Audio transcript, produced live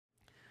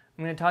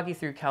I'm going to talk you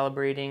through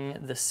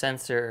calibrating the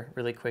sensor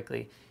really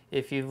quickly.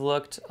 If you've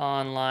looked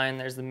online,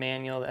 there's the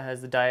manual that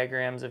has the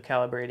diagrams of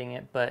calibrating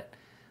it, but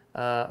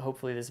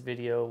hopefully this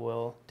video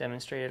will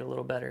demonstrate it a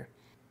little better.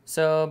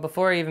 So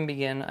before I even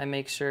begin, I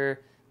make sure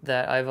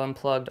that I've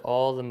unplugged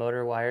all the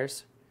motor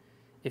wires.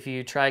 If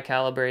you try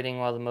calibrating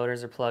while the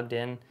motors are plugged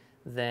in,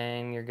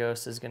 then your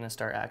ghost is going to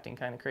start acting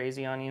kind of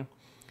crazy on you.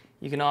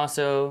 You can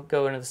also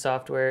go into the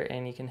software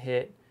and you can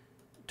hit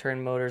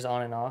turn motors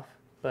on and off,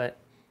 but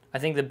I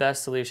think the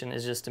best solution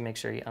is just to make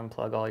sure you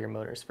unplug all your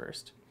motors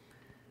first.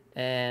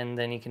 And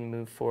then you can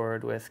move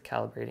forward with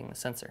calibrating the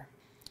sensor.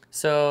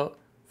 So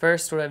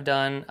first, what I've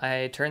done,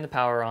 I turned the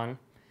power on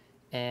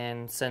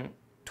and sent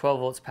 12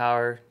 volts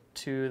power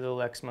to the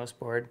Alexmos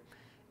board.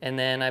 And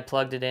then I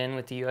plugged it in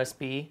with the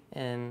USB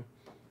and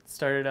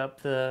started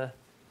up the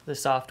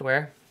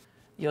software.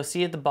 You'll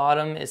see at the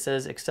bottom it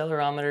says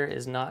accelerometer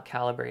is not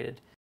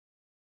calibrated.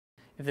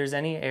 If there's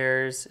any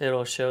errors,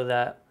 it'll show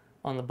that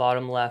on the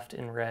bottom left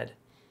in red.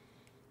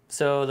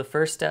 So the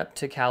first step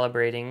to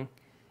calibrating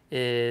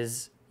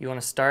is you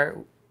want to start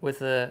with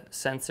the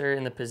sensor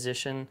in the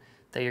position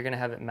that you're going to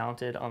have it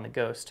mounted on the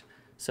ghost.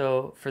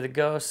 So for the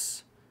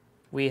ghosts,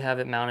 we have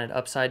it mounted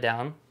upside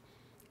down,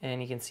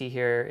 and you can see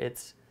here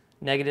it's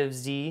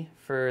 -Z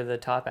for the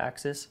top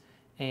axis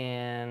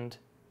and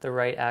the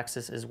right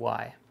axis is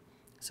Y.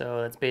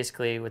 So that's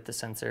basically with the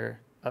sensor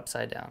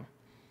upside down.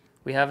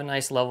 We have a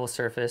nice level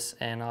surface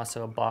and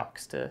also a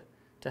box to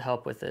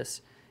help with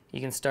this. You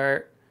can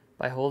start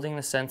by holding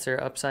the sensor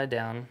upside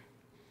down,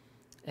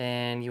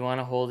 and you want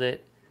to hold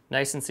it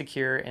nice and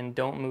secure and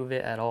don't move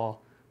it at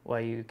all while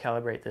you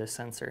calibrate the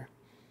sensor.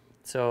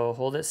 So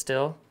hold it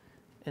still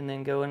and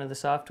then go into the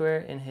software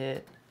and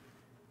hit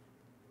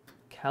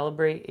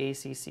calibrate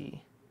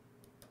ACC.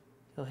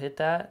 You'll hit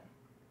that,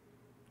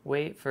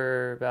 wait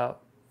for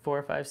about 4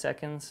 or 5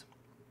 seconds,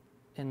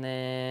 and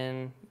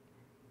then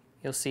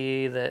you'll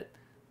see that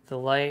the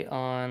light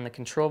on the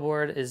control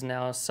board is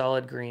now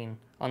solid green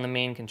on the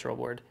main control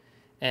board,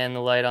 and the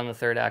light on the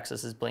third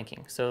axis is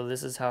blinking. So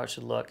this is how it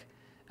should look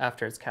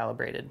after it's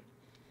calibrated.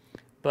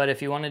 But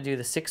if you want to do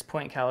the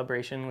 6-point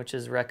calibration, which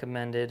is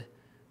recommended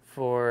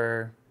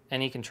for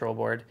any control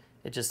board,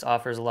 it just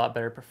offers a lot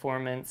better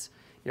performance,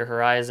 your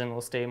horizon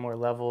will stay more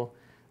level,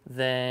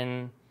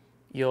 then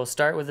you'll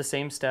start with the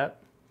same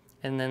step,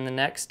 and then the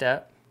next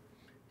step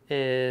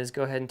is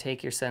go ahead and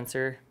take your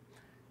sensor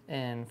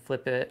and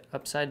flip it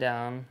upside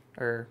down,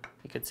 or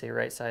you could say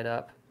right side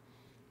up,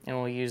 and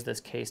we'll use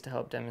this case to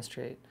help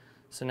demonstrate.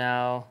 So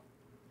now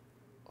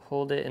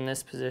hold it in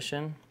this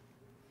position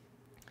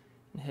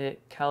and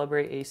hit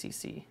calibrate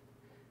ACC.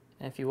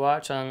 And if you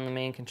watch on the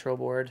main control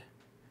board,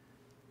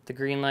 the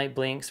green light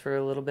blinks for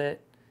a little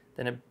bit,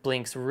 then it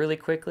blinks really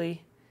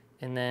quickly,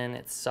 and then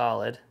it's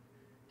solid.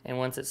 And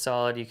once it's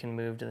solid, you can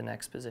move to the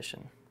next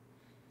position.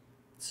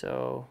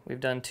 So we've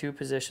done 2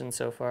 positions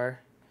so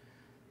far.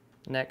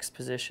 Next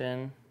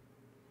position,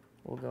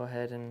 we'll go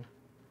ahead and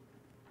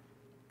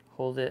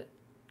hold it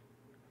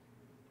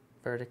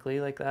vertically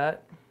like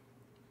that.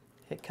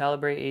 Hit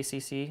calibrate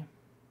ACC.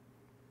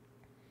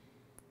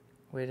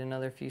 Wait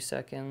another few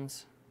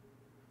seconds.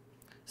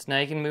 So now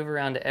you can move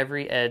around to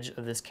every edge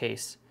of this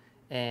case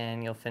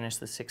and you'll finish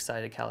the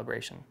 6-sided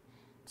calibration.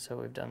 So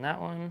we've done that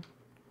one.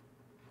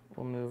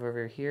 We'll move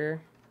over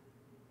here.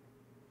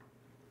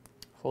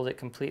 Hold it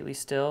completely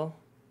still.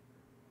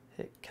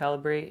 Hit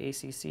calibrate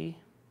ACC.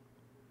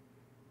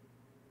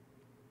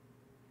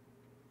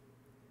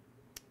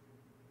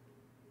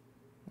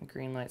 The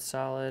green light's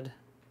solid.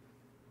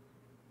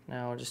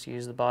 Now we'll just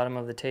use the bottom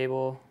of the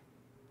table.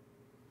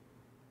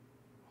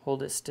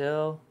 Hold it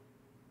still.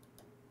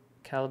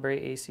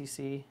 Calibrate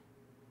ACC.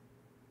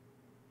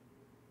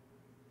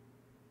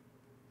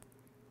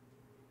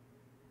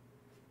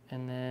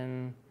 And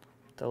then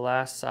the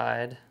last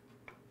side,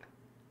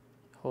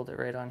 hold it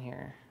right on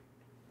here.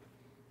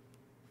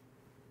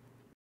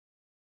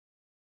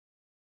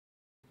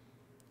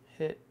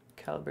 Hit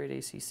calibrate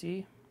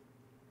ACC.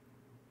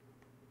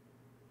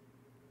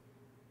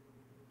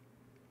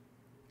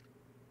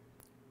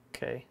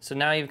 Okay, so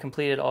now you've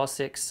completed all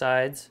 6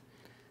 sides.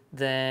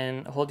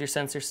 Then hold your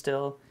sensor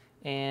still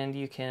and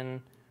you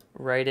can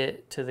write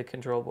it to the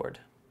control board.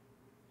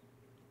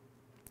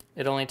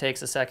 It only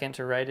takes a second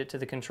to write it to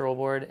the control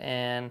board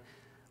and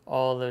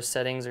all those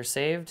settings are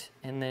saved,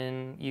 and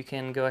then you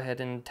can go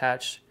ahead and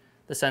attach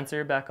the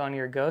sensor back on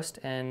your ghost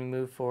and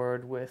move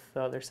forward with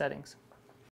the other settings.